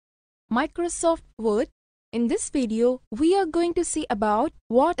Microsoft Word. In this video, we are going to see about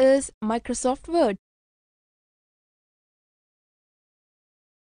what is Microsoft Word.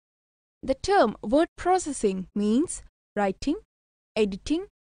 The term word processing means writing, editing,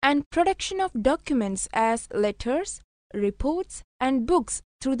 and production of documents as letters, reports, and books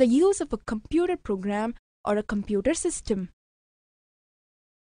through the use of a computer program or a computer system.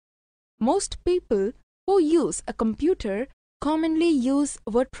 Most people who use a computer commonly use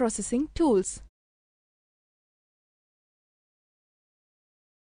word processing tools.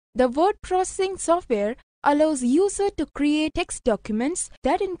 The word processing software allows user to create text documents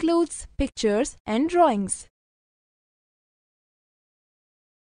that includes pictures and drawings.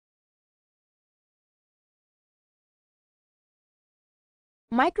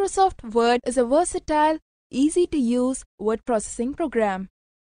 Microsoft Word is a versatile, easy-to-use word processing program.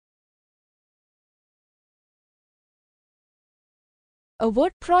 A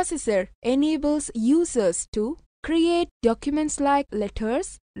word processor enables users to create documents like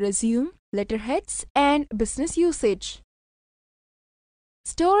letters, resume, letterheads, and business usage.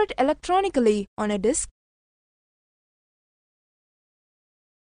 Store it electronically on a disk.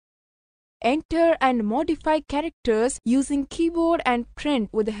 Enter and modify characters using keyboard and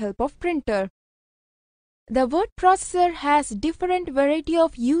print with the help of printer. The word processor has different variety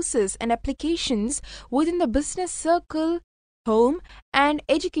of uses and applications within the business circle, home, and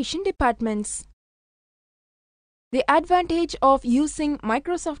education departments. The advantage of using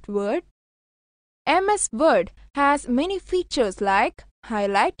Microsoft Word: MS Word has many features like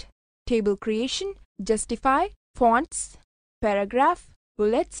highlight, table creation, justify, fonts, paragraph,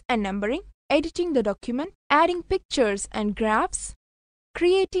 bullets and numbering, editing the document, adding pictures and graphs,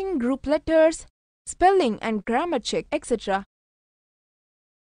 creating group letters, spelling and grammar check, etc.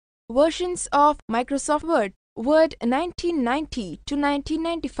 Versions of Microsoft Word: Word 1990 to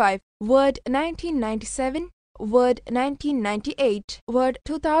 1995, Word 1997, Word 1998, Word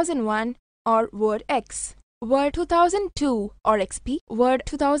 2001 or Word X, Word 2002 or XP, Word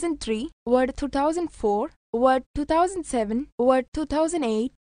 2003, Word 2004, Word 2007, Word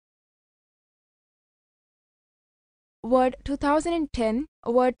 2008, Word 2010,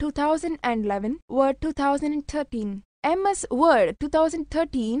 Word 2011, Word 2013. MS Word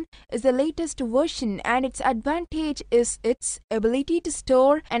 2013 is the latest version, and its advantage is its ability to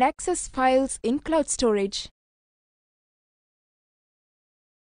store and access files in cloud storage.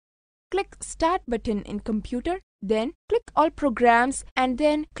 Click Start button in computer, then click All Programs and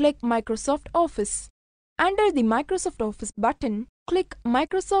then click Microsoft Office. Under the Microsoft Office button, click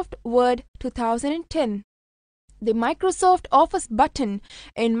Microsoft Word 2010. The Microsoft Office button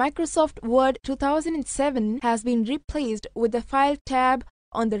in Microsoft Word 2007 has been replaced with the File tab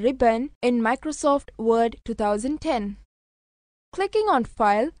on the ribbon in Microsoft Word 2010. Clicking on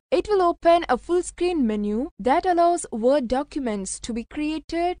File, it will open a full-screen menu that allows Word documents to be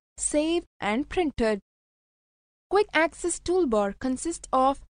created, saved, and printed. Quick Access toolbar consists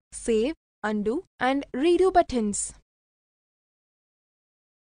of Save, Undo, and Redo buttons.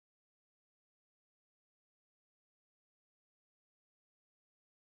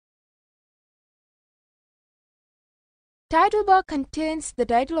 Title bar contains the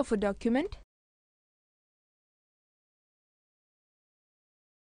title of a document.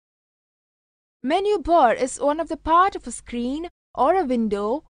 Menu bar is one of the part of a screen or a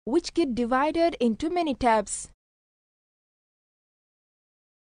window which get divided into many tabs.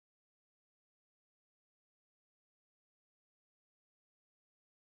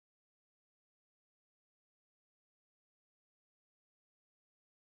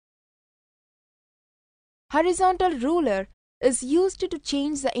 Horizontal ruler is used to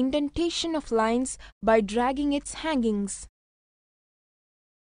change the indentation of lines by dragging its hangings.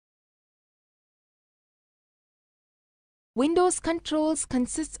 Windows controls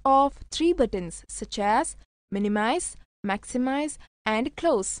consists of 3 buttons such as Minimize, Maximize, and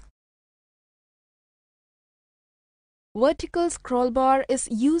Close. Vertical scroll bar is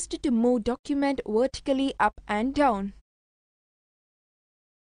used to move document vertically up and down.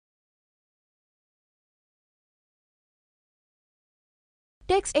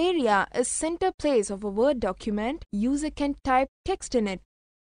 Text area is center place of a Word document. User can type text in it.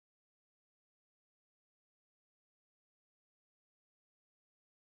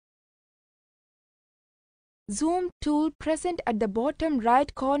 Zoom tool present at the bottom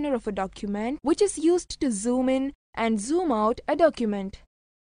right corner of a document, which is used to zoom in and zoom out a document.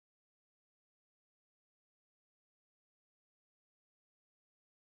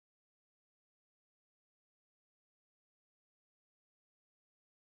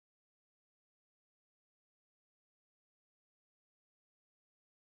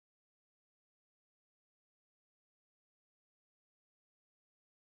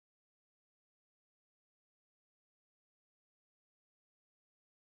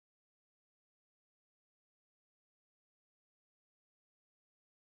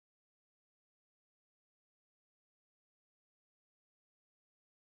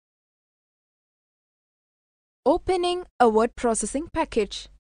 Opening a word processing package.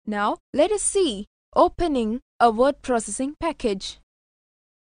 Now let us see opening a word processing package.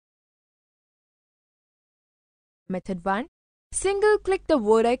 Method 1. Single-click the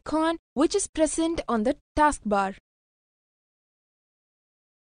word icon which is present on the taskbar.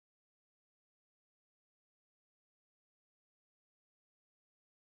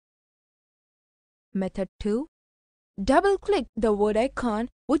 Method 2. Double-click the word icon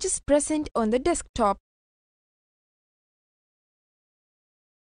which is present on the desktop.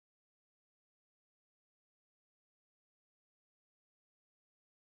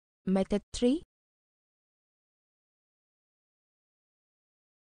 Method 3.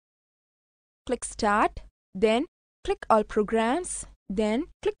 Click Start, then click All Programs, then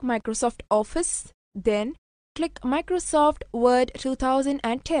click Microsoft Office, then click Microsoft Word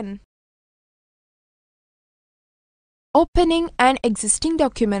 2010. Opening an existing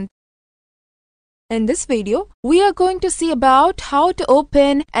document. In this video, we are going to see about how to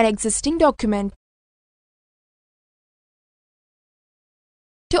open an existing document.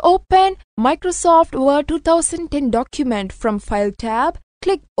 To open Microsoft Word 2010 document from File tab,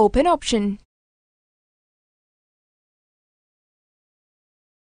 click Open option.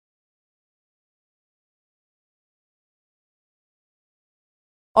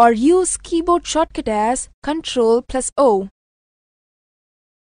 Or use keyboard shortcut as Ctrl+O.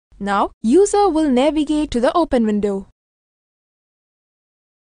 Now, user will navigate to the Open window.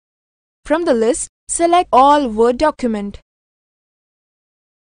 From the list, select All Word document.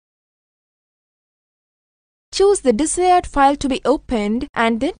 Choose the desired file to be opened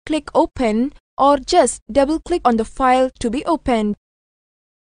and then click Open, or just double-click on the file to be opened.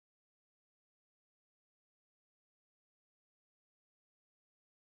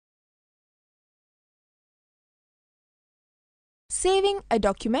 Saving a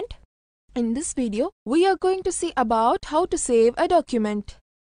document. In this video, we are going to see about how to save a document.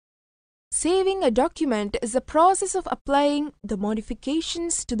 Saving a document is the process of applying the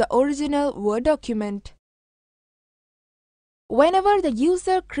modifications to the original Word document. Whenever the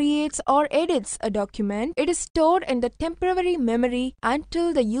user creates or edits a document, it is stored in the temporary memory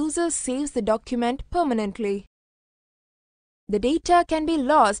until the user saves the document permanently. The data can be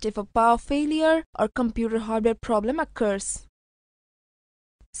lost if a power failure or computer hardware problem occurs.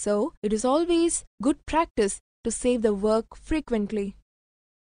 So, it is always good practice to save the work frequently.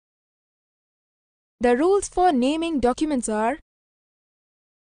 The rules for naming documents are: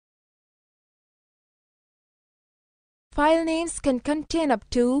 file names can contain up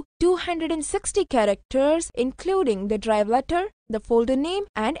to 260 characters, including the drive letter, the folder name,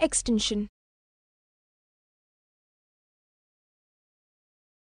 and extension.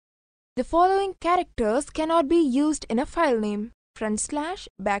 The following characters cannot be used in a file name: /,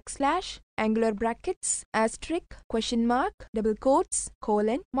 /, angular brackets, asterisk, question mark, double quotes,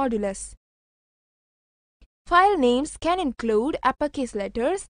 colon, modulus. File names can include uppercase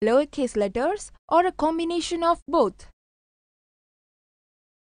letters, lowercase letters, or a combination of both.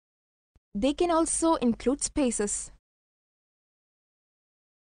 They can also include spaces.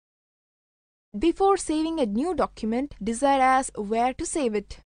 Before saving a new document, decide as where to save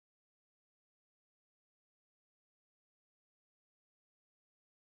it.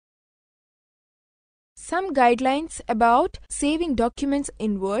 Some guidelines about saving documents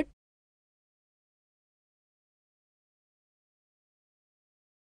in Word.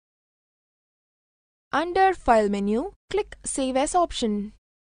 Under File menu, click Save As option.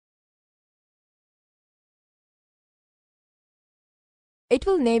 It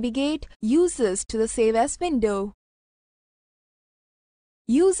will navigate users to the Save As window.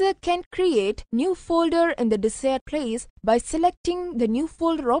 User can create new folder in the desired place by selecting the New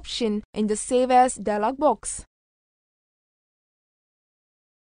Folder option in the Save As dialog box.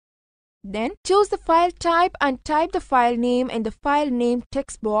 Then choose the file type and type the file name in the File Name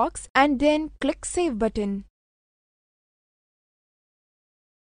text box and then click Save button.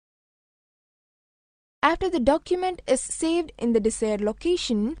 After the document is saved in the desired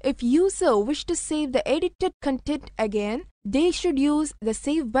location, if user wish to save the edited content again, they should use the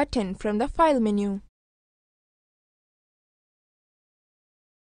Save button from the File menu.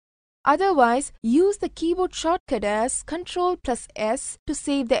 Otherwise, use the keyboard shortcut as Ctrl+S to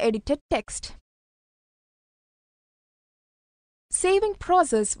save the edited text. Saving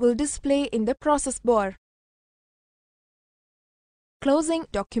process will display in the process bar. Closing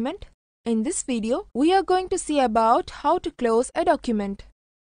document. In this video, we are going to see about how to close a document.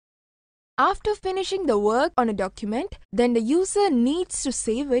 After finishing the work on a document, then the user needs to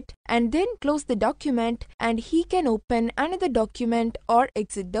save it and then close the document, and he can open another document or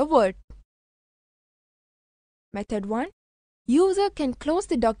exit the Word. Method 1. User can close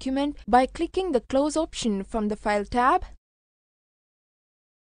the document by clicking the Close option from the File tab.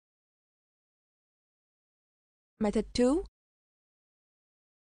 Method 2.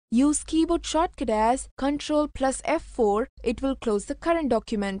 Use keyboard shortcut as Ctrl plus F4. It will close the current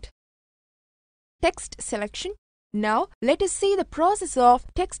document. Text selection. Now let us see the process of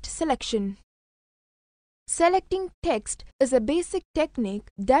text selection. Selecting text is a basic technique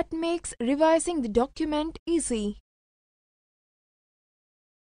that makes revising the document easy.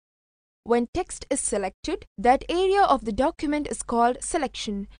 When text is selected, that area of the document is called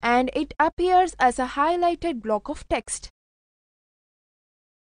selection and it appears as a highlighted block of text.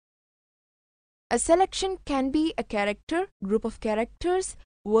 A selection can be a character, group of characters,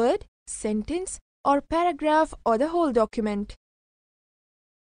 word, sentence, or paragraph or the whole document.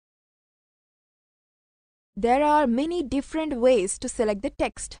 There are many different ways to select the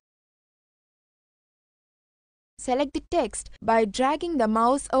text. Select the text by dragging the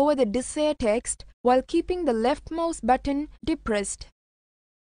mouse over the desired text while keeping the left mouse button depressed.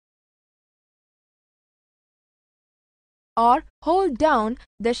 Or hold down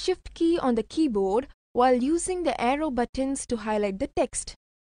the Shift key on the keyboard while using the arrow buttons to highlight the text.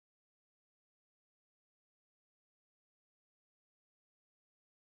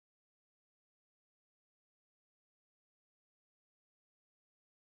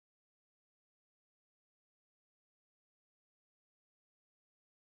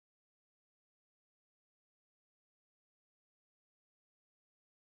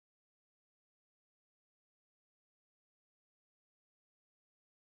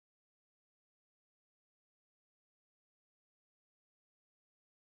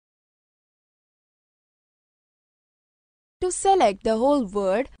 To select the whole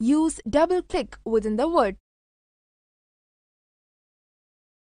word, use double-click within the word.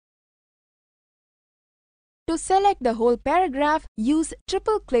 To select the whole paragraph, use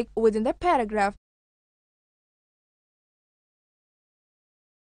triple-click within the paragraph.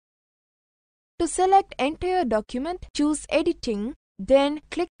 To select entire document, choose Editing, then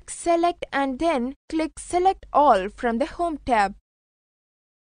click Select and then click Select All from the Home tab.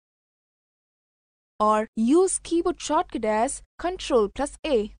 Or use keyboard shortcut as Ctrl plus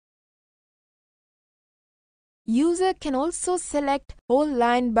A. User can also select whole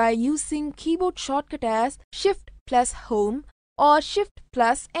line by using keyboard shortcut as Shift plus Home or Shift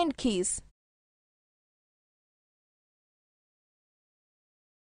plus End keys.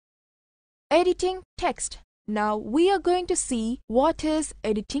 Editing text. Now we are going to see what is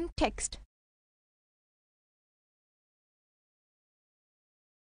editing text.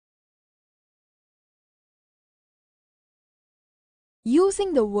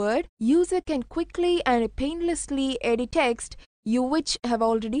 Using the word, user can quickly and painlessly edit text which have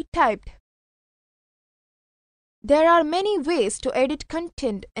already typed. There are many ways to edit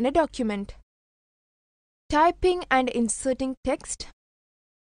content in a document. Typing and inserting text.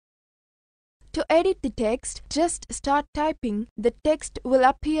 To edit the text, just start typing. The text will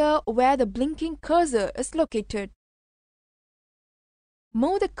appear where the blinking cursor is located.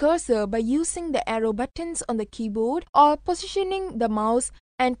 Move the cursor by using the arrow buttons on the keyboard or positioning the mouse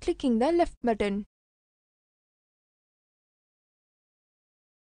and clicking the left button.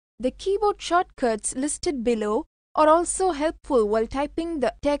 The keyboard shortcuts listed below are also helpful while typing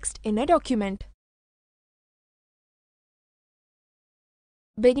the text in a document.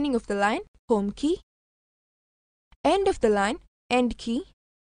 Beginning of the line, Home key. End of the line, End key.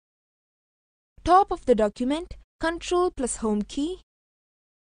 Top of the document, Ctrl plus Home key.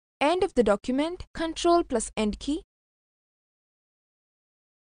 End of the document, Ctrl plus End key.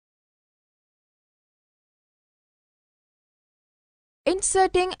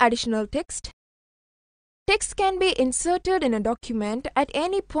 Inserting additional text. Text can be inserted in a document at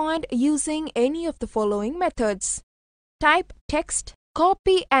any point using any of the following methods. Type text,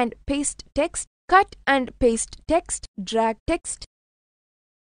 copy and paste text, cut and paste text, drag text.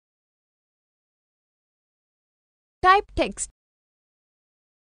 Type text.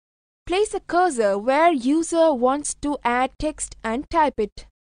 Place a cursor where user wants to add text and type it.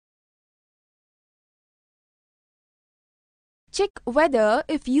 Check whether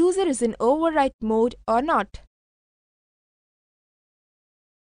if user is in overwrite mode or not.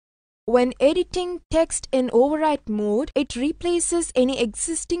 When editing text in overwrite mode, it replaces any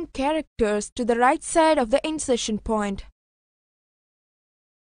existing characters to the right side of the insertion point.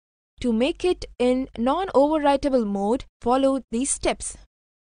 To make it in non-overwritable mode, follow these steps.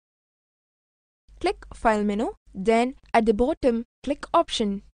 Click File menu, then at the bottom, click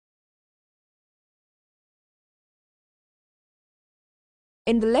Option.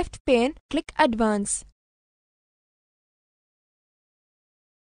 In the left pane, click Advance.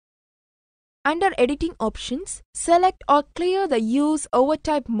 Under Editing options, select or clear the Use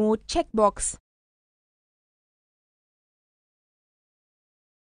Overtype Mode checkbox.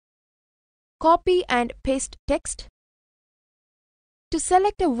 Copy and paste text. To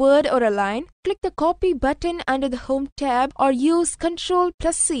select a word or a line, click the Copy button under the Home tab or use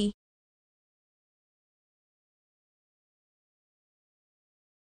Ctrl+C.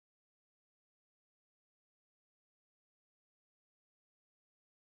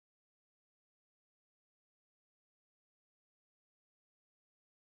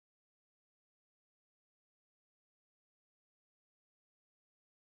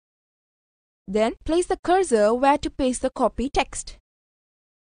 Then place the cursor where to paste the copy text.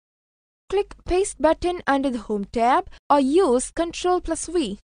 Click Paste button under the Home tab or use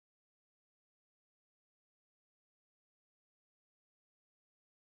Ctrl+V.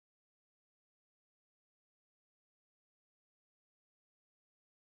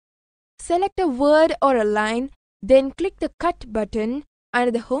 Select a word or a line, then click the Cut button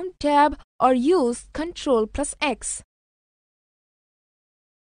under the Home tab or use Ctrl+X.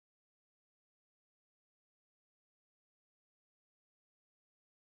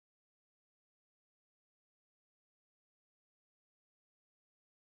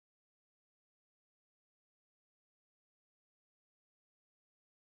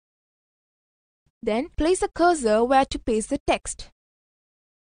 Then place the cursor where to paste the text.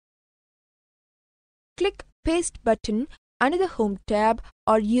 Click Paste button under the Home tab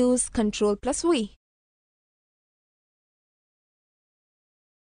or use Ctrl+V.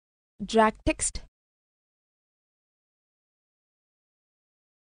 Drag text.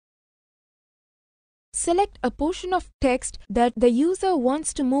 Select a portion of text that the user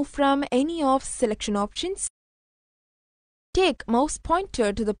wants to move from any of selection options. Take mouse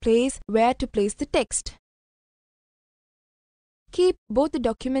pointer to the place where to place the text. Keep both the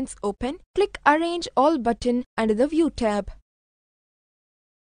documents open. Click Arrange All button under the View tab.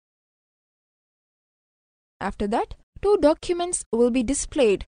 After that, two documents will be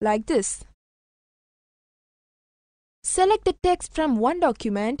displayed like this. Select the text from one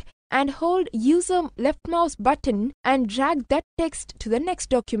document and hold User left mouse button and drag that text to the next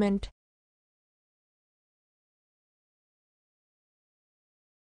document.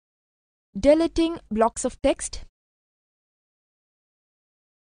 Deleting blocks of text.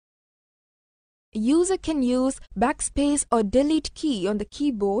 User can use backspace or delete key on the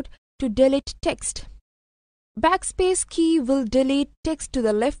keyboard to delete text. Backspace key will delete text to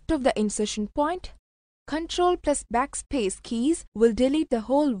the left of the insertion point. Ctrl plus backspace keys will delete the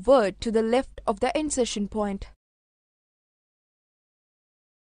whole word to the left of the insertion point.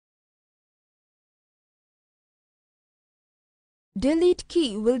 Delete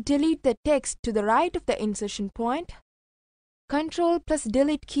key will delete the text to the right of the insertion point. Ctrl plus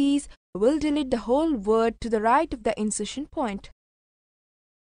delete keys will delete the whole word to the right of the insertion point.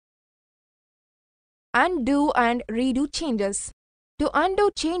 Undo and redo changes. To undo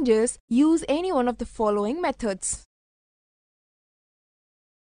changes, use any one of the following methods.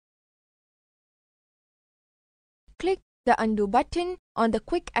 Click the Undo button on the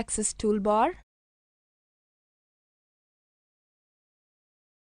Quick Access toolbar.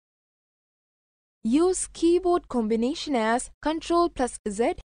 Use keyboard combination as Ctrl plus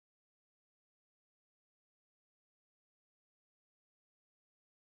Z.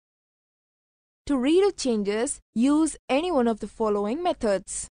 To redo changes, use any one of the following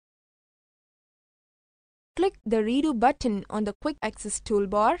methods. Click the Redo button on the Quick Access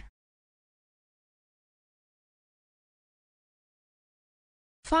toolbar.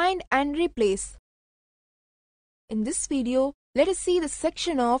 Find and replace. In this video, let us see the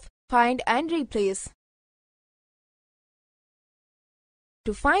section of Find and Replace.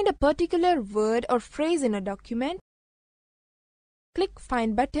 To find a particular word or phrase in a document, click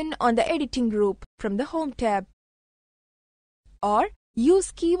Find button on the Editing group from the Home tab. Or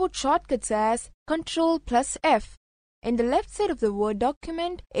use keyboard shortcuts as Ctrl plus F. In the left side of the Word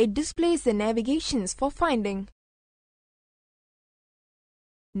document, it displays the navigations for finding.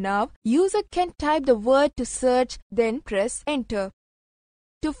 Now, user can type the word to search, then press Enter.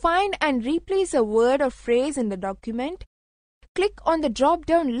 To find and replace a word or phrase in the document, click on the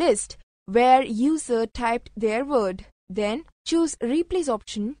drop-down list where user typed their word. Then choose Replace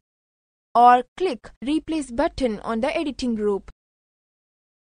option or click Replace button on the Editing group.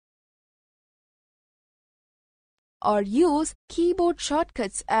 Or use keyboard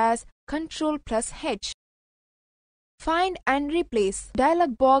shortcuts as Ctrl plus H. Find and Replace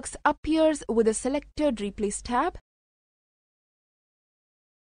dialog box appears with the selected Replace tab.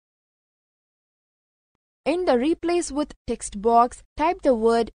 In the Replace with text box, type the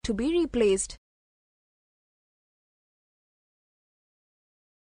word to be replaced.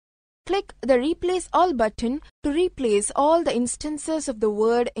 Click the Replace All button to replace all the instances of the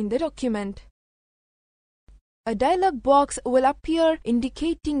word in the document. A dialog box will appear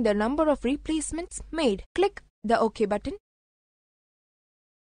indicating the number of replacements made. Click the OK button.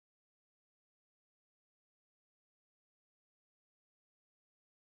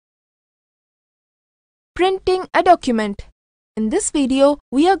 Printing a document. In this video,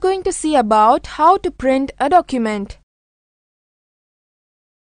 we are going to see about how to print a document.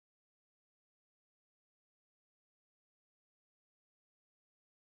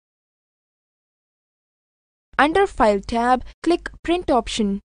 Under File tab, click Print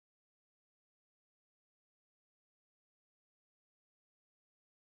option.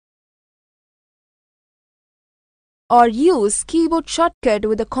 Or use keyboard shortcut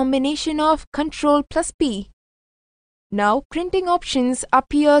with a combination of Ctrl+P. Now printing options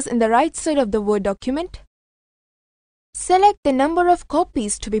appears in the right side of the Word document. Select the number of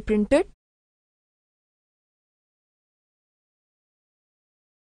copies to be printed.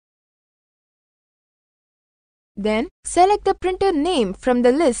 Then select the printer name from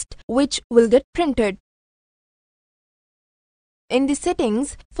the list which will get printed. In the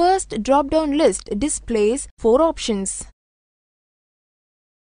settings, first drop-down list displays 4 options.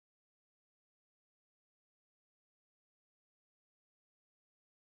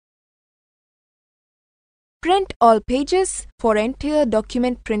 Print all pages for entire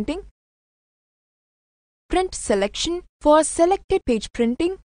document printing. Print selection for selected page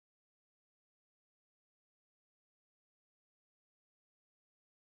printing.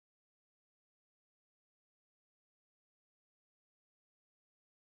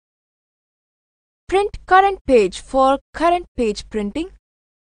 Print current page for current page printing.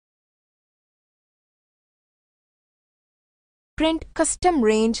 Print custom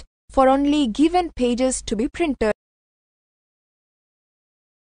range for only given pages to be printed.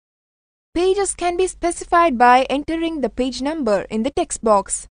 Pages can be specified by entering the page number in the text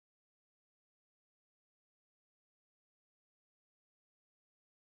box.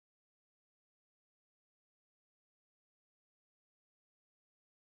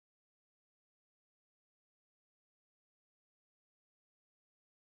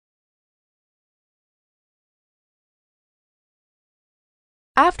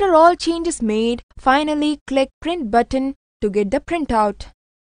 After all changes made, finally click Print button to get the printout.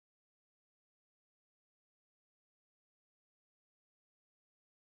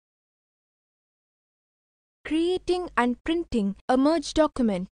 Creating and printing a merged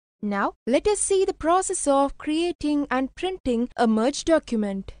document. Now, let us see the process of creating and printing a merged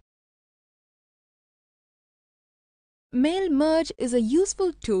document. Mail Merge is a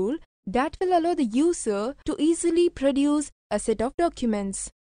useful tool that will allow the user to easily produce a set of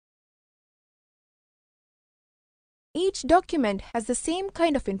documents. Each document has the same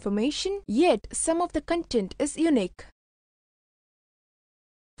kind of information, yet some of the content is unique.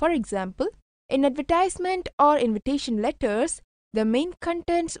 For example, in advertisement or invitation letters, the main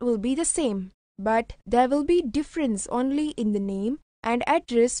contents will be the same, but there will be difference only in the name and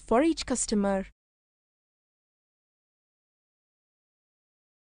address for each customer.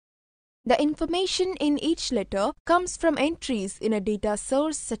 The information in each letter comes from entries in a data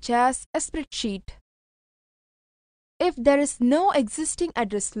source such as a spreadsheet. If there is no existing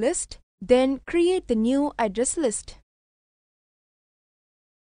address list, then create the new address list.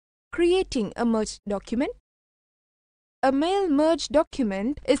 Creating a merged document. A mail merge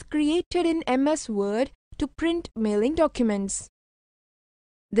document is created in MS Word to print mailing documents.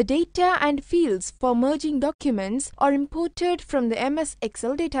 The data and fields for merging documents are imported from the MS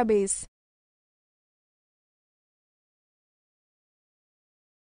Excel database.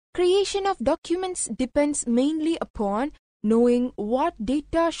 Creation of documents depends mainly upon knowing what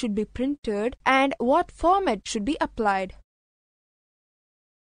data should be printed and what format should be applied.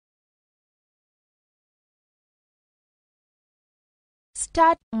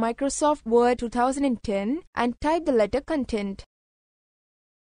 Start Microsoft Word 2010 and type the letter content.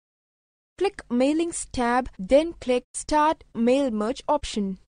 Click Mailings tab, then click Start Mail Merge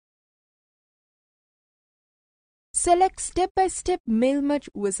option. Select Step-by-Step Mail Merge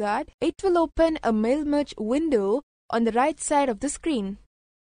wizard. It will open a Mail Merge window on the right side of the screen.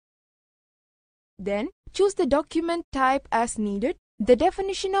 Then choose the document type as needed. The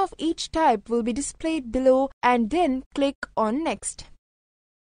definition of each type will be displayed below and then click on Next.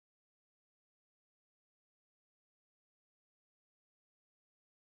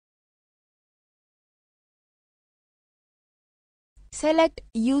 Select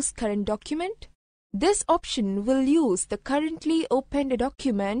Use Current Document. This option will use the currently opened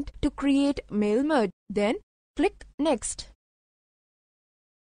document to create mail merge. Then click Next.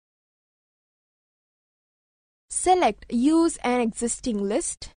 Select Use an existing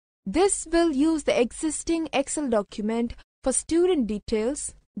list. This will use the existing Excel document for student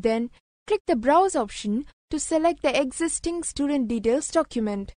details. Then click the Browse option to select the existing student details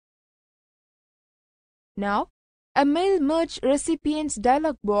document. Now, a Mail Merge Recipients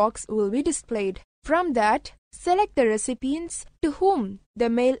dialog box will be displayed. From that, select the recipients to whom the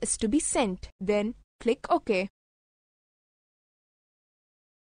mail is to be sent. Then click OK.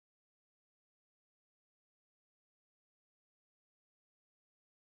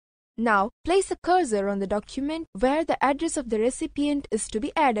 Now, place a cursor on the document where the address of the recipient is to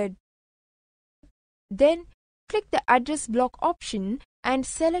be added. Then, click the Address Block option and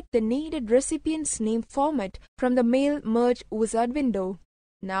select the needed recipient's name format from the Mail Merge wizard window.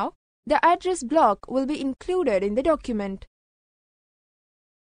 Now, the address block will be included in the document.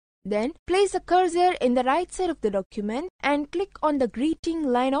 Then, place a cursor in the right side of the document and click on the Greeting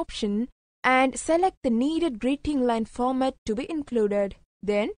Line option and select the needed greeting line format to be included.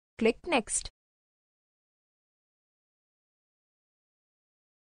 Then, click Next.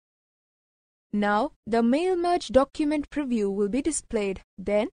 Now, the Mail Merge document preview will be displayed.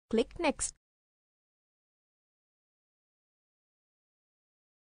 Then, click Next.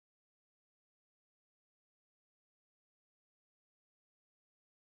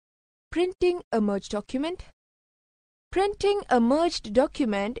 Printing a merged document. Printing a merged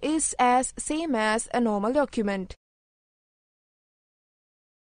document is as same as a normal document.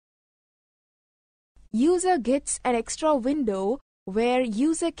 User gets an extra window where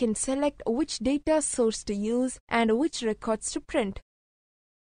user can select which data source to use and which records to print.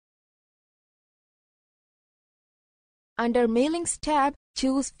 Under Mailings tab,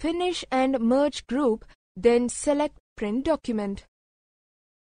 choose Finish and Merge Group, then select Print Document.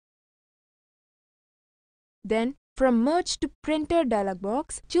 Then, from Merge to Printer dialog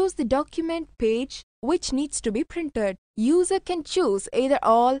box, choose the document page which needs to be printed. User can choose either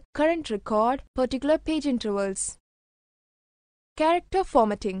all, current record, particular page intervals. Character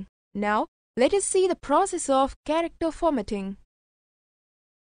formatting. Now, let us see the process of character formatting.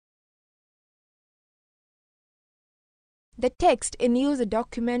 The text in user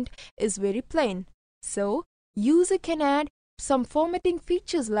document is very plain, so user can add some formatting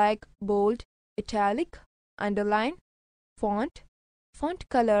features like bold, italic, underline, font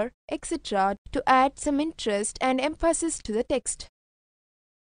color, etc. to add some interest and emphasis to the text.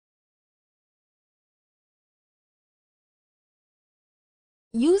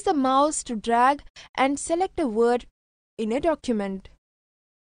 Use the mouse to drag and select a word in a document.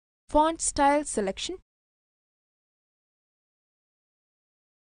 Font style selection.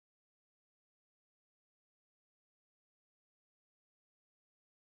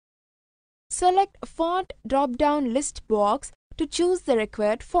 Select Font drop-down list box to choose the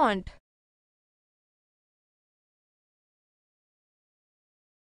required font.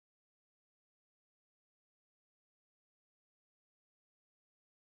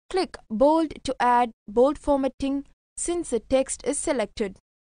 Click Bold to add bold formatting since the text is selected.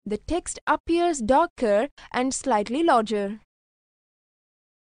 The text appears darker and slightly larger.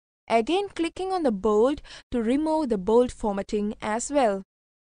 Again, clicking on the bold to remove the bold formatting as well.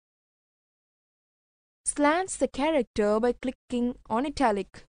 Slants the character by clicking on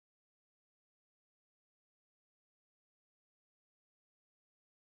italic.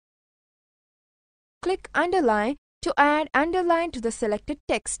 Click Underline to add underline to the selected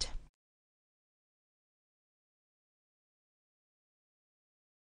text.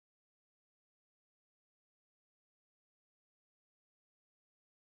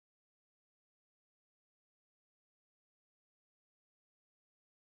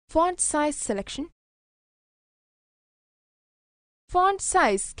 Font size selection. Font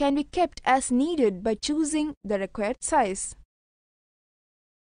size can be kept as needed by choosing the required size.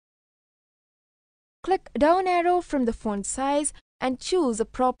 Click down arrow from the font size and choose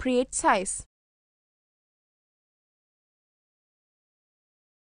appropriate size.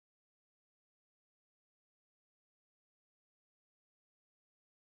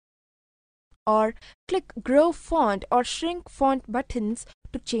 Or click Grow Font or Shrink Font buttons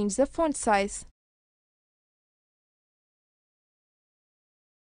to change the font size.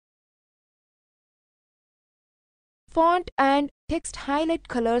 Font and text highlight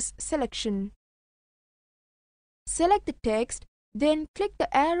colors selection. Select the text, then click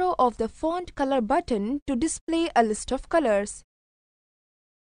the arrow of the font color button to display a list of colors.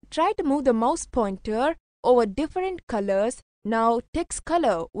 Try to move the mouse pointer over different colors. Now text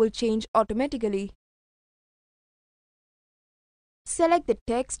color will change automatically. select the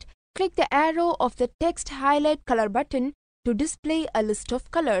text, click the arrow of the text highlight color button to display a list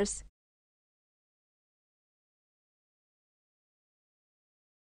of colors.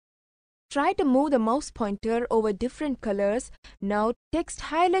 Try to move the mouse pointer over different colors. Now text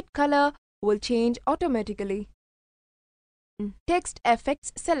highlight color will change automatically. Text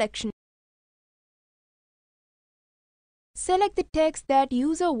effects selection. Select the text that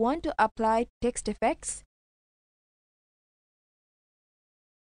user want to apply text effects.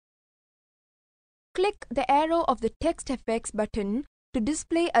 Click the arrow of the text effects button to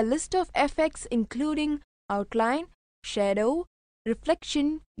display a list of effects including outline, shadow,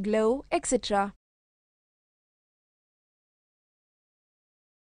 reflection, glow, etc.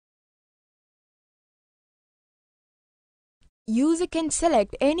 User can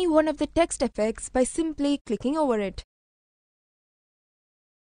select any one of the text effects by simply clicking over it.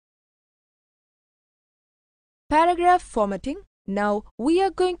 Paragraph formatting. Now we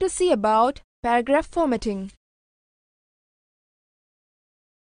are going to see about paragraph formatting.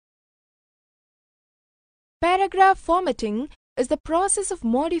 Paragraph formatting is the process of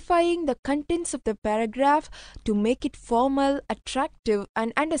modifying the contents of the paragraph to make it formal, attractive,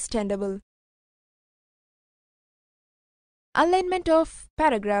 and understandable. Alignment of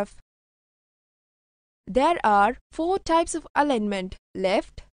paragraph. There are 4 types of alignment: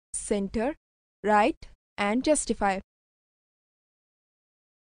 left, center, right, and justify.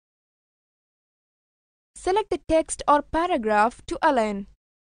 Select the text or paragraph to align.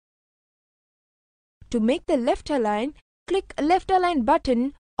 To make the left align, click Left Align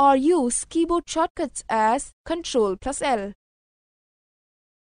button or use keyboard shortcuts as Ctrl+L.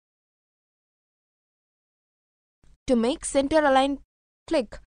 To make center align,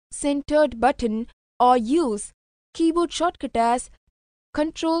 click Centered button or use keyboard shortcut as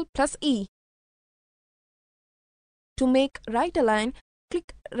Ctrl+E. To make right align,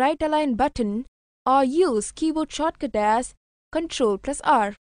 click Right Align button or use keyboard shortcut as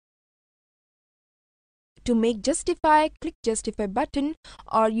Ctrl+R. To make justify, click Justify button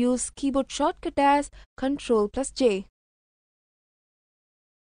or use keyboard shortcut as Ctrl+J.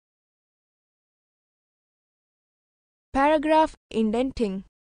 Paragraph indenting.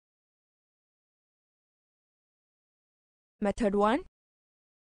 Method 1.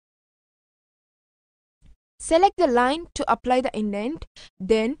 Select the line to apply the indent,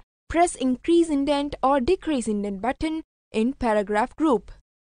 then press Increase Indent or Decrease Indent button in paragraph group.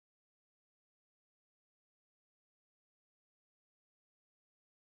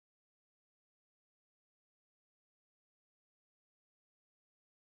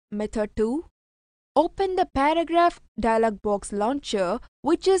 Method 2. Open the paragraph dialog box launcher,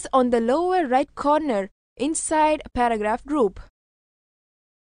 which is on the lower right corner inside paragraph group.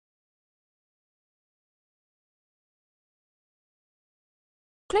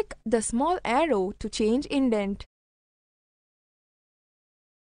 Click the small arrow to change indent.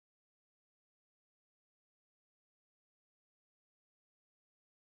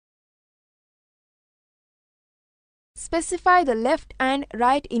 Specify the left and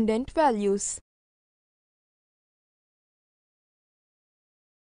right indent values.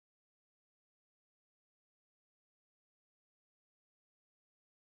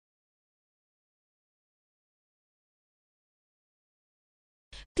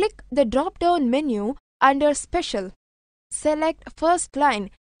 Click the drop-down menu under Special. Select First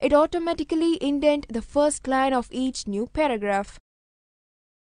Line. It automatically indent the first line of each new paragraph.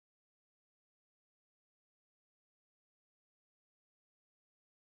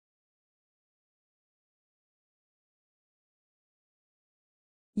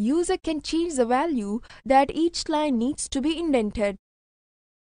 User can change the value that each line needs to be indented.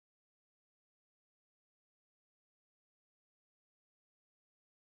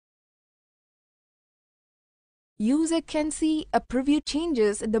 User can see a preview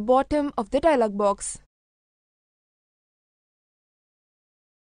changes at the bottom of the dialog box.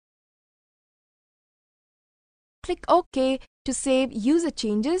 Click OK to save user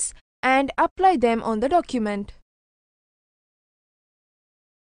changes and apply them on the document.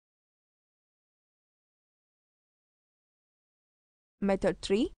 Method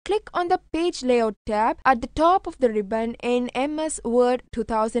 3. Click on the Page Layout tab at the top of the ribbon in MS Word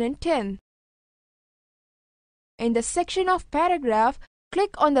 2010. In the section of Paragraph,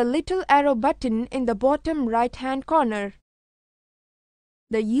 click on the little arrow button in the bottom right-hand corner.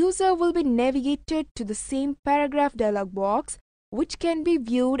 The user will be navigated to the same paragraph dialog box, which can be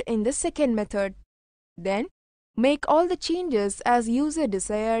viewed in the second method. Then, make all the changes as user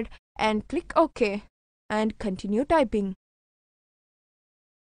desired and click OK and continue typing.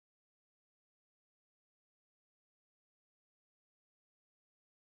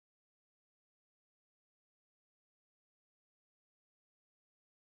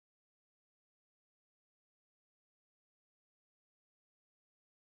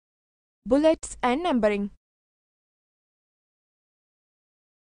 bullets and numbering.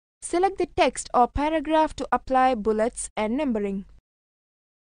 Select the text or paragraph to apply bullets and numbering.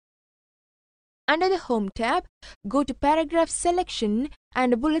 Under the Home tab, go to Paragraph Selection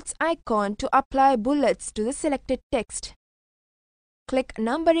and Bullets icon to apply bullets to the selected text. Click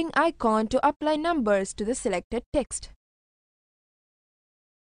Numbering icon to apply numbers to the selected text.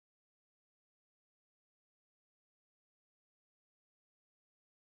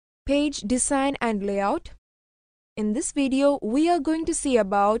 Page design and layout. In this video, we are going to see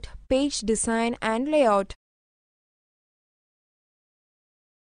about page design and layout.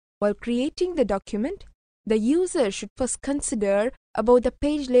 While creating the document, the user should first consider about the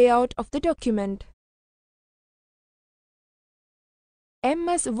page layout of the document.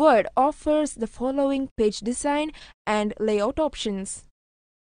 MS Word offers the following page design and layout options: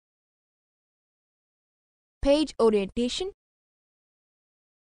 page orientation,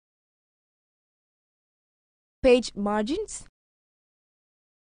 page margins,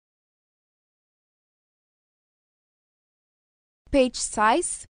 page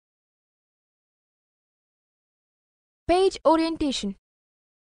size. Page orientation.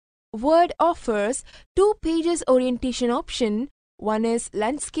 Word offers two pages orientation option. One is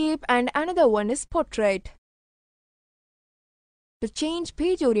landscape and another one is portrait. To change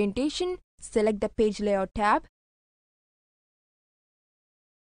page orientation, select the Page Layout tab.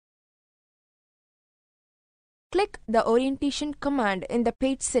 Click the Orientation command in the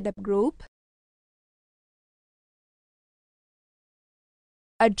Page Setup group.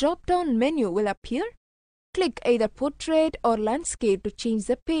 A drop-down menu will appear. Click either Portrait or Landscape to change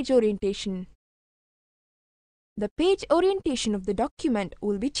the page orientation. The page orientation of the document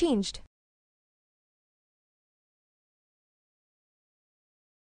will be changed.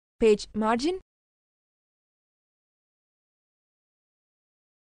 Page margin.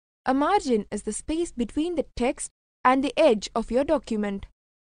 A margin is the space between the text and the edge of your document.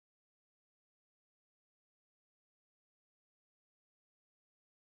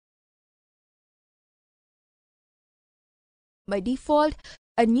 By default,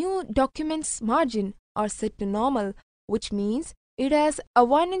 a new document's margin are set to normal, which means it has a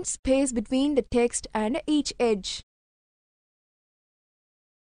 1-inch space between the text and each edge.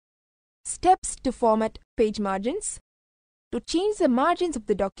 Steps to format page margins. To change the margins of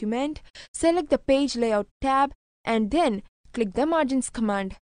the document, select the Page Layout tab and then click the Margins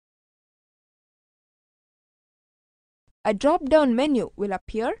command. A drop-down menu will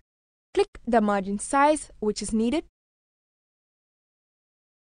appear. Click the margin size which is needed.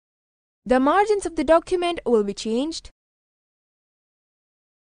 The margins of the document will be changed.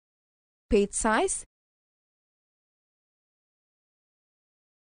 Page size.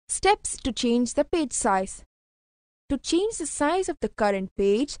 Steps to change the page size. To change the size of the current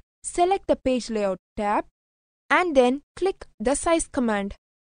page, select the Page Layout tab and then click the Size command.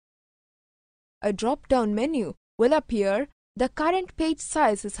 A drop-down menu will appear. The current page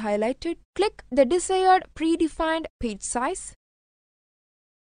size is highlighted. Click the desired predefined page size.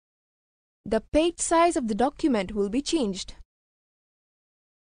 The page size of the document will be changed.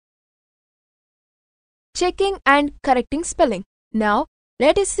 Checking and correcting spelling. Now,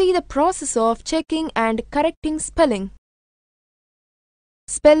 let us see the process of checking and correcting spelling.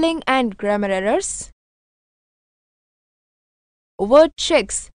 Spelling and grammar errors. Word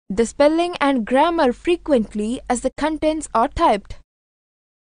checks the spelling and grammar frequently as the contents are typed.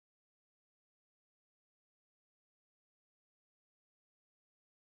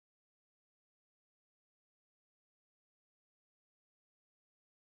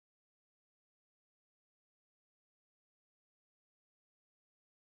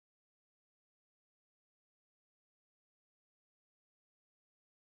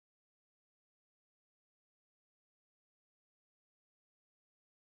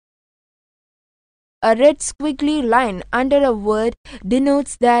 A red squiggly line under a word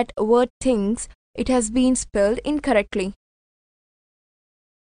denotes that word thinks it has been spelled incorrectly.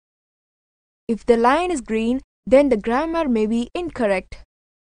 If the line is green, then the grammar may be incorrect.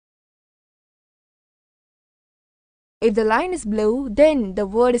 If the line is blue, then the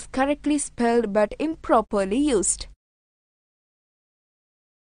word is correctly spelled but improperly used.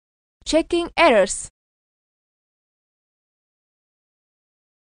 Checking errors.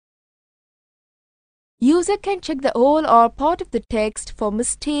 User can check the whole or part of the text for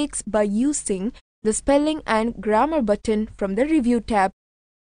mistakes by using the Spelling and Grammar button from the Review tab.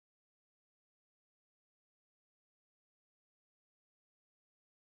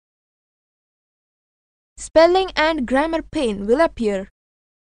 Spelling and grammar pane will appear.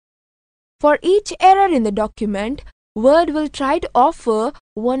 For each error in the document, Word will try to offer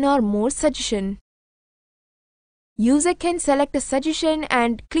one or more suggestions. User can select a suggestion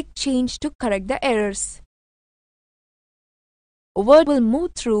and click Change to correct the errors. Word will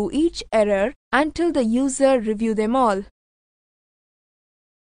move through each error until the user reviews them all.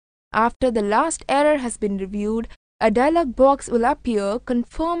 After the last error has been reviewed, a dialog box will appear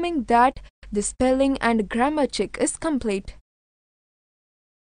confirming that the spelling and grammar check is complete.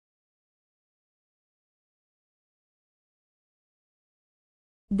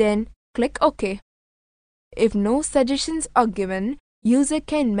 Then click OK. If no suggestions are given, user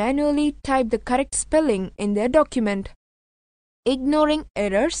can manually type the correct spelling in their document. Ignoring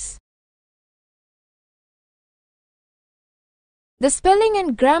errors. The spelling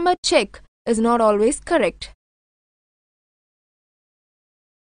and grammar check is not always correct.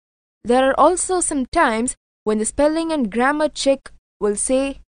 There are also some times when the spelling and grammar check will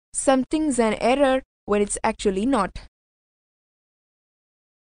say something's an error when it's actually not.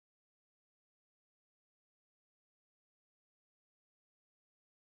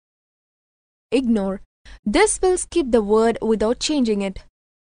 Ignore. This will skip the word without changing it.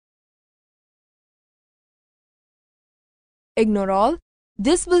 Ignore all.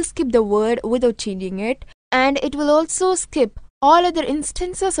 This will skip the word without changing it, and it will also skip all other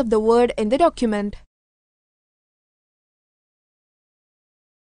instances of the word in the document.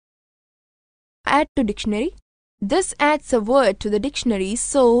 Add to dictionary. This adds a word to the dictionary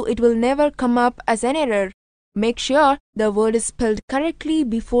so it will never come up as an error. Make sure the word is spelled correctly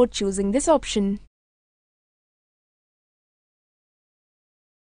before choosing this option.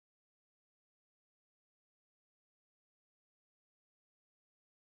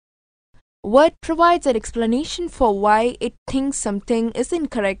 Word provides an explanation for why it thinks something is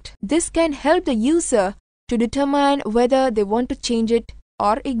incorrect. This can help the user to determine whether they want to change it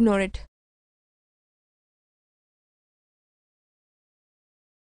or ignore it.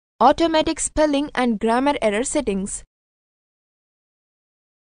 Automatic spelling and grammar error settings.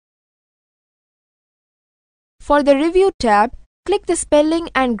 For the Review tab, click the Spelling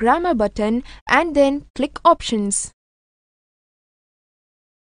and Grammar button and then click Options.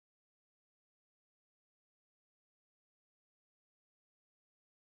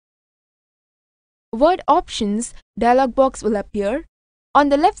 Word Options dialog box will appear. On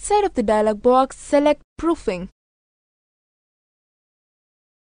the left side of the dialog box, select Proofing.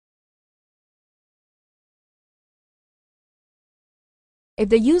 If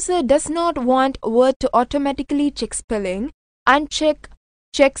the user does not want Word to automatically check spelling, uncheck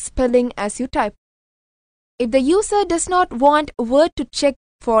Check Spelling as you type. If the user does not want Word to check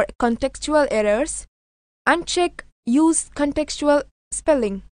for contextual errors, uncheck Use Contextual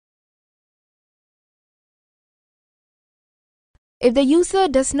Spelling. If the user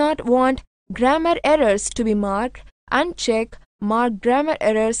does not want grammar errors to be marked, uncheck Mark Grammar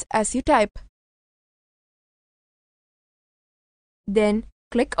Errors as you type. Then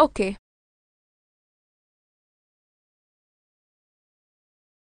click OK.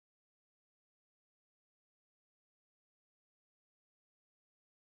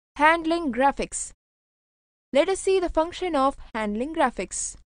 Handling graphics. Let us see the function of handling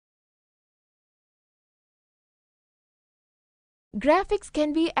graphics. Graphics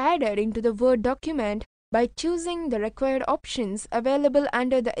can be added into the Word document by choosing the required options available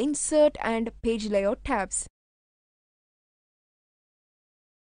under the Insert and Page Layout tabs.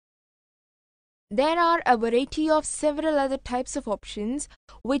 There are a variety of several other types of options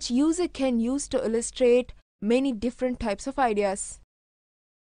which user can use to illustrate many different types of ideas.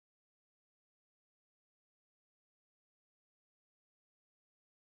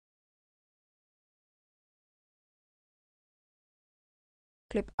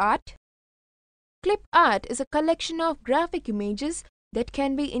 Clip Art. Clip art is a collection of graphic images that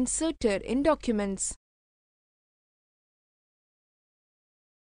can be inserted in documents.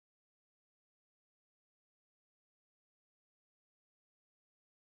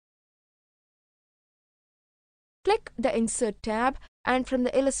 Click the Insert tab and from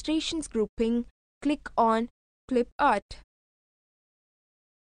the Illustrations grouping, click on Clip Art.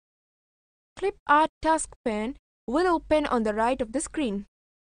 Clip Art task pane will open on the right of the screen.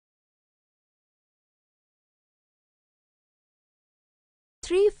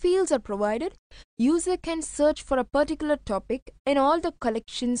 Three fields are provided. User can search for a particular topic in all the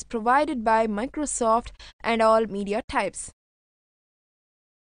collections provided by Microsoft and all media types.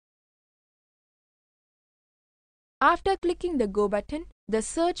 After clicking the Go button, the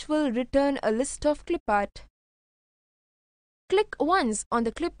search will return a list of clip art. Click once on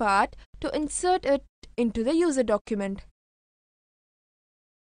the clip art to insert it into the user document.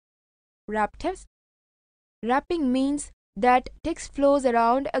 Wrap test. Wrapping means that text flows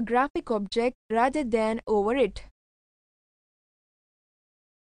around a graphic object rather than over it.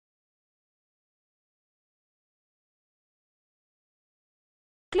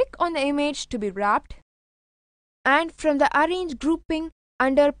 Click on the image to be wrapped, and from the Arrange grouping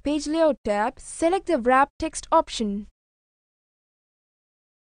under Page Layout tab, select the Wrap Text option.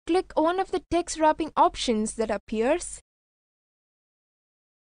 Click one of the text wrapping options that appears.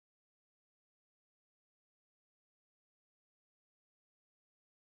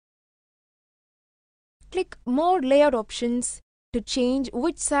 Click More Layout options to change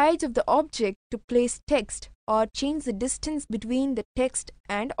which sides of the object to place text or change the distance between the text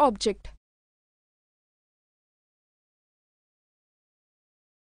and object.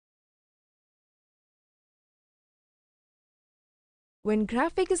 When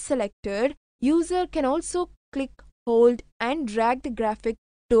graphic is selected, user can also click, hold and drag the graphic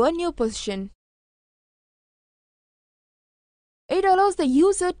to a new position. It allows the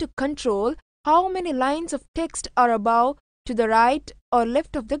user to control how many lines of text are above, to the right or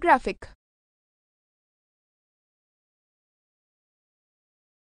left of the graphic.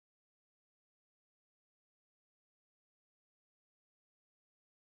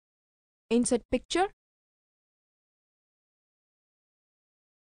 Insert picture.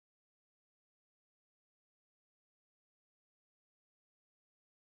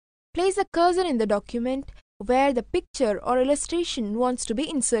 Place a cursor in the document where the picture or illustration wants to be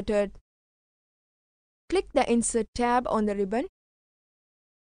inserted. Click the Insert tab on the ribbon.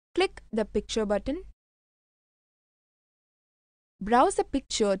 Click the Picture button. Browse the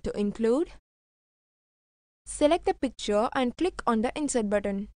picture to include. Select the picture and click on the Insert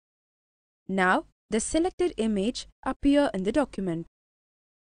button. Now, the selected image appears in the document.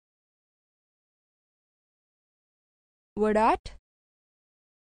 Word art.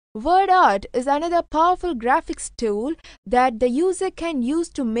 Word art is another powerful graphics tool that the user can use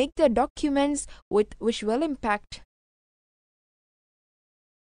to make their documents with visual impact.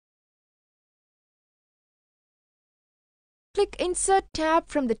 Click Insert tab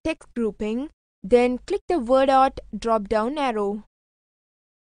from the text grouping, then click the Word art drop-down arrow.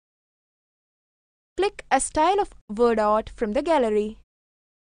 Click a style of word art from the gallery.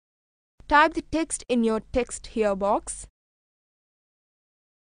 Type the text in your Text Here box.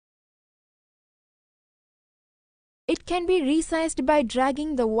 It can be resized by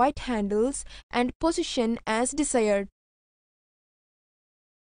dragging the white handles and position as desired.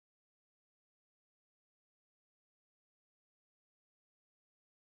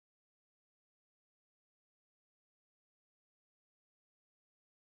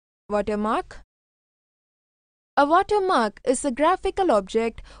 Watermark. A watermark is a graphical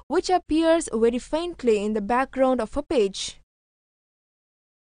object which appears very faintly in the background of a page.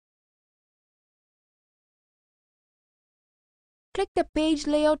 Click the Page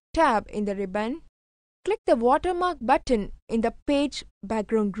Layout tab in the ribbon. Click the Watermark button in the Page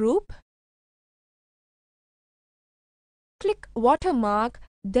Background group. Click Watermark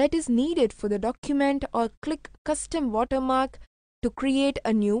that is needed for the document or click Custom Watermark to create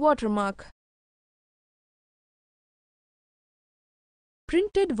a new watermark.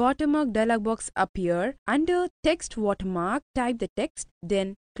 Printed watermark dialog box appears. Under Text Watermark, type the text,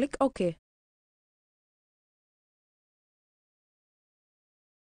 then click OK.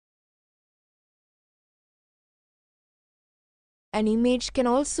 An image can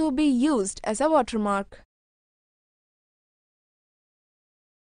also be used as a watermark.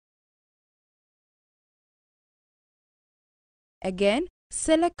 Again,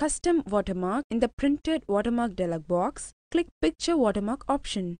 select Custom Watermark in the Printed Watermark dialog box. Click Picture Watermark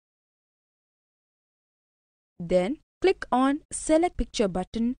option. Then, click on Select Picture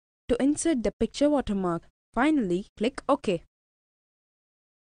button to insert the picture watermark. Finally, click OK.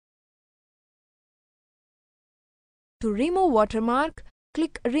 To remove watermark,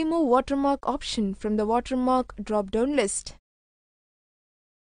 click Remove Watermark option from the Watermark drop-down list.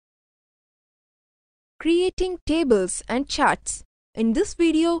 Creating tables and charts. In this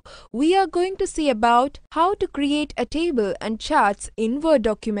video, we are going to see about how to create a table and charts in Word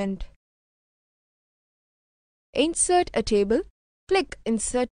document. Insert a table. Click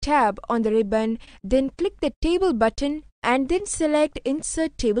Insert tab on the ribbon, then click the Table button and then select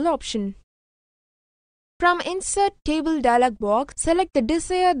Insert Table option. From Insert Table dialog box, select the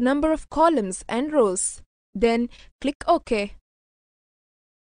desired number of columns and rows. Then click OK.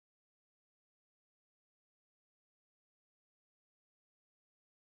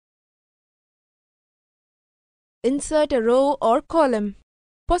 Insert a row or column.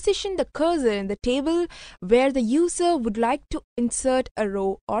 Position the cursor in the table where the user would like to insert a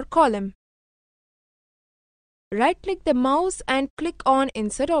row or column. right-click the mouse and click on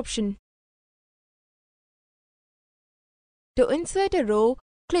Insert option. To insert a row,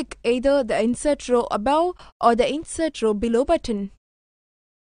 click either the Insert Row above or the Insert Row below button.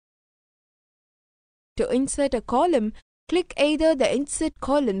 To insert a column, click either the Insert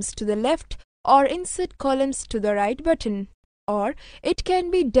Columns to the left or Insert Columns to the right button, or it can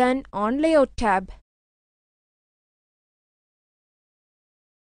be done on Layout tab.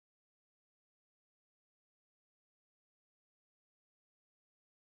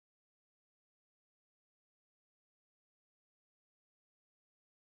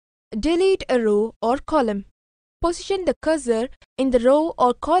 Delete a row or column. Position the cursor in the row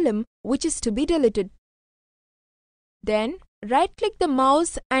or column which is to be deleted. Then, right-click the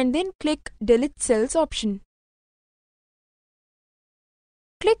mouse and then click Delete Cells option.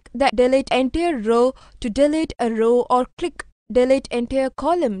 Click the Delete Entire Row to delete a row or click Delete Entire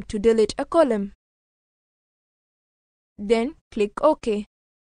Column to delete a column. Then click OK.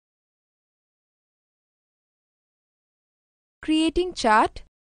 Creating chart.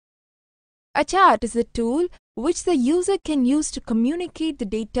 A chart is a tool which the user can use to communicate the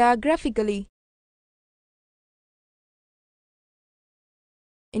data graphically.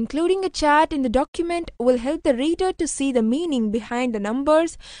 Including a chart in the document will help the reader to see the meaning behind the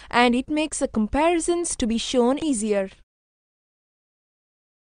numbers, and it makes the comparisons to be shown easier.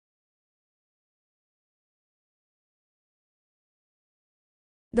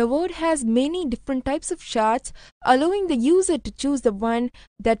 The Word has many different types of charts, allowing the user to choose the one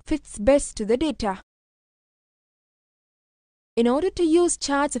that fits best to the data. In order to use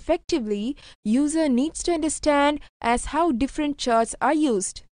charts effectively, user needs to understand as how different charts are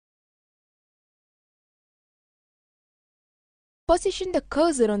used. Position the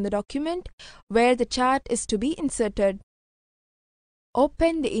cursor on the document where the chart is to be inserted.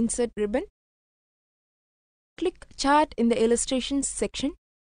 Open the Insert ribbon. Click Chart in the Illustrations section.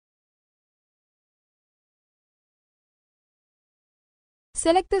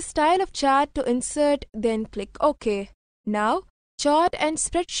 Select the style of chart to insert, then click OK. Now, chart and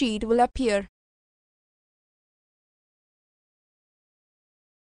spreadsheet will appear.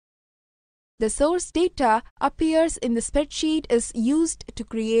 The source data appears in the spreadsheet is used to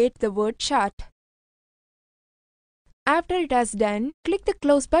create the word chart. After it has done, click the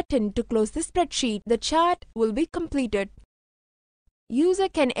Close button to close the spreadsheet. The chart will be completed. User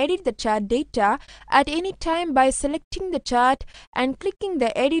can edit the chart data at any time by selecting the chart and clicking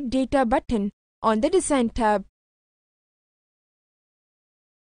the Edit Data button on the Design tab.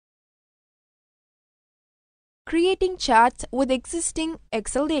 Creating charts with existing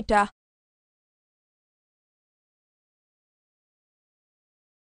Excel data.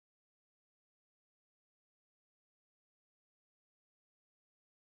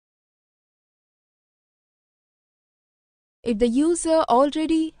 If the user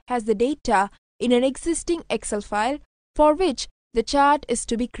already has the data in an existing Excel file for which the chart is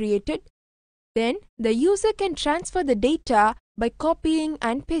to be created, then the user can transfer the data by copying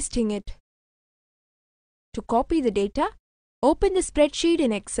and pasting it. To copy the data, open the spreadsheet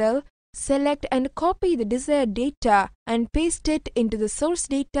in Excel, select and copy the desired data and paste it into the source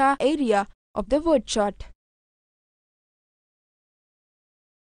data area of the word chart.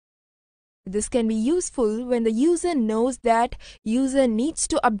 This can be useful when the user knows that user needs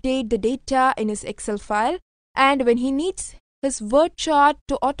to update the data in his Excel file and when he needs his word chart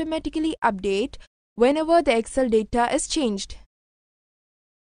to automatically update whenever the Excel data is changed.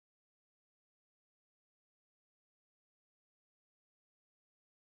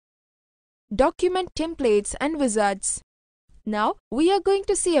 Document templates and wizards. Now we are going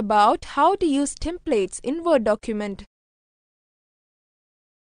to see about how to use templates in Word document.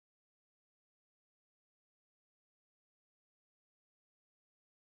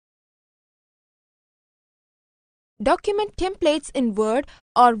 Document templates in Word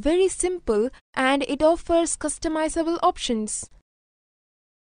are very simple and it offers customizable options.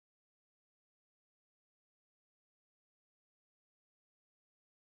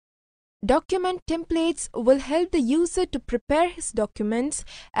 Document templates will help the user to prepare his documents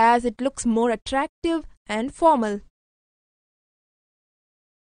as it looks more attractive and formal.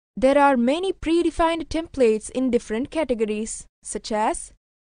 There are many predefined templates in different categories such as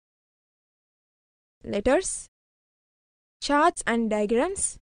letters, charts and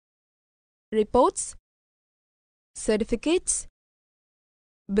diagrams, reports, certificates,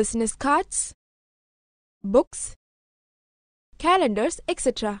 business cards, books, calendars,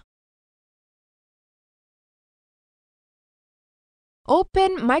 etc.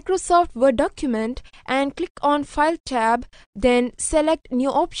 Open Microsoft Word document and click on File tab, then select New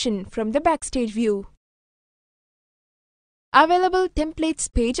option from the Backstage view. Available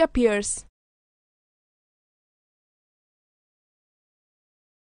templates page appears.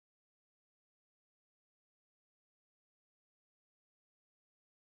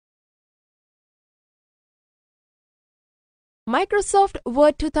 Microsoft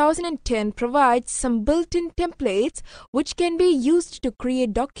Word 2010 provides some built-in templates which can be used to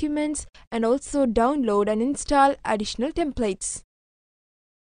create documents and also download and install additional templates.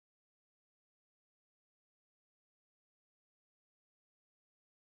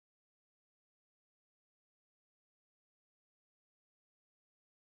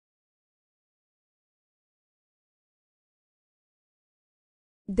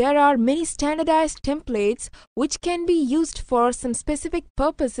 There are many standardized templates which can be used for some specific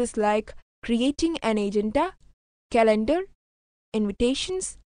purposes like creating an agenda, calendar,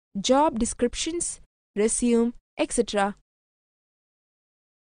 invitations, job descriptions, resume, etc.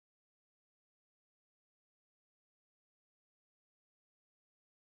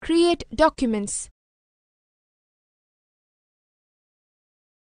 Create documents.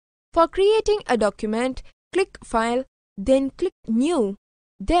 For creating a document, click File, then click New.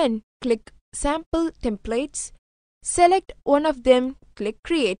 Then click Sample Templates. Select one of them, click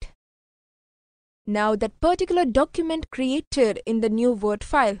Create. Now that particular document created in the new Word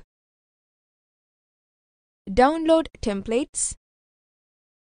file. Download templates.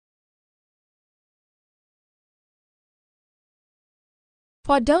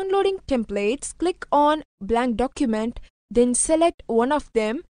 For downloading templates, click on Blank Document, then select one of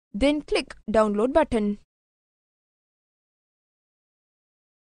them, then click Download button.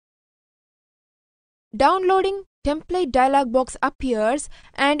 Downloading template dialog box appears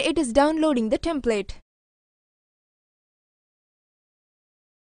and it is downloading the template.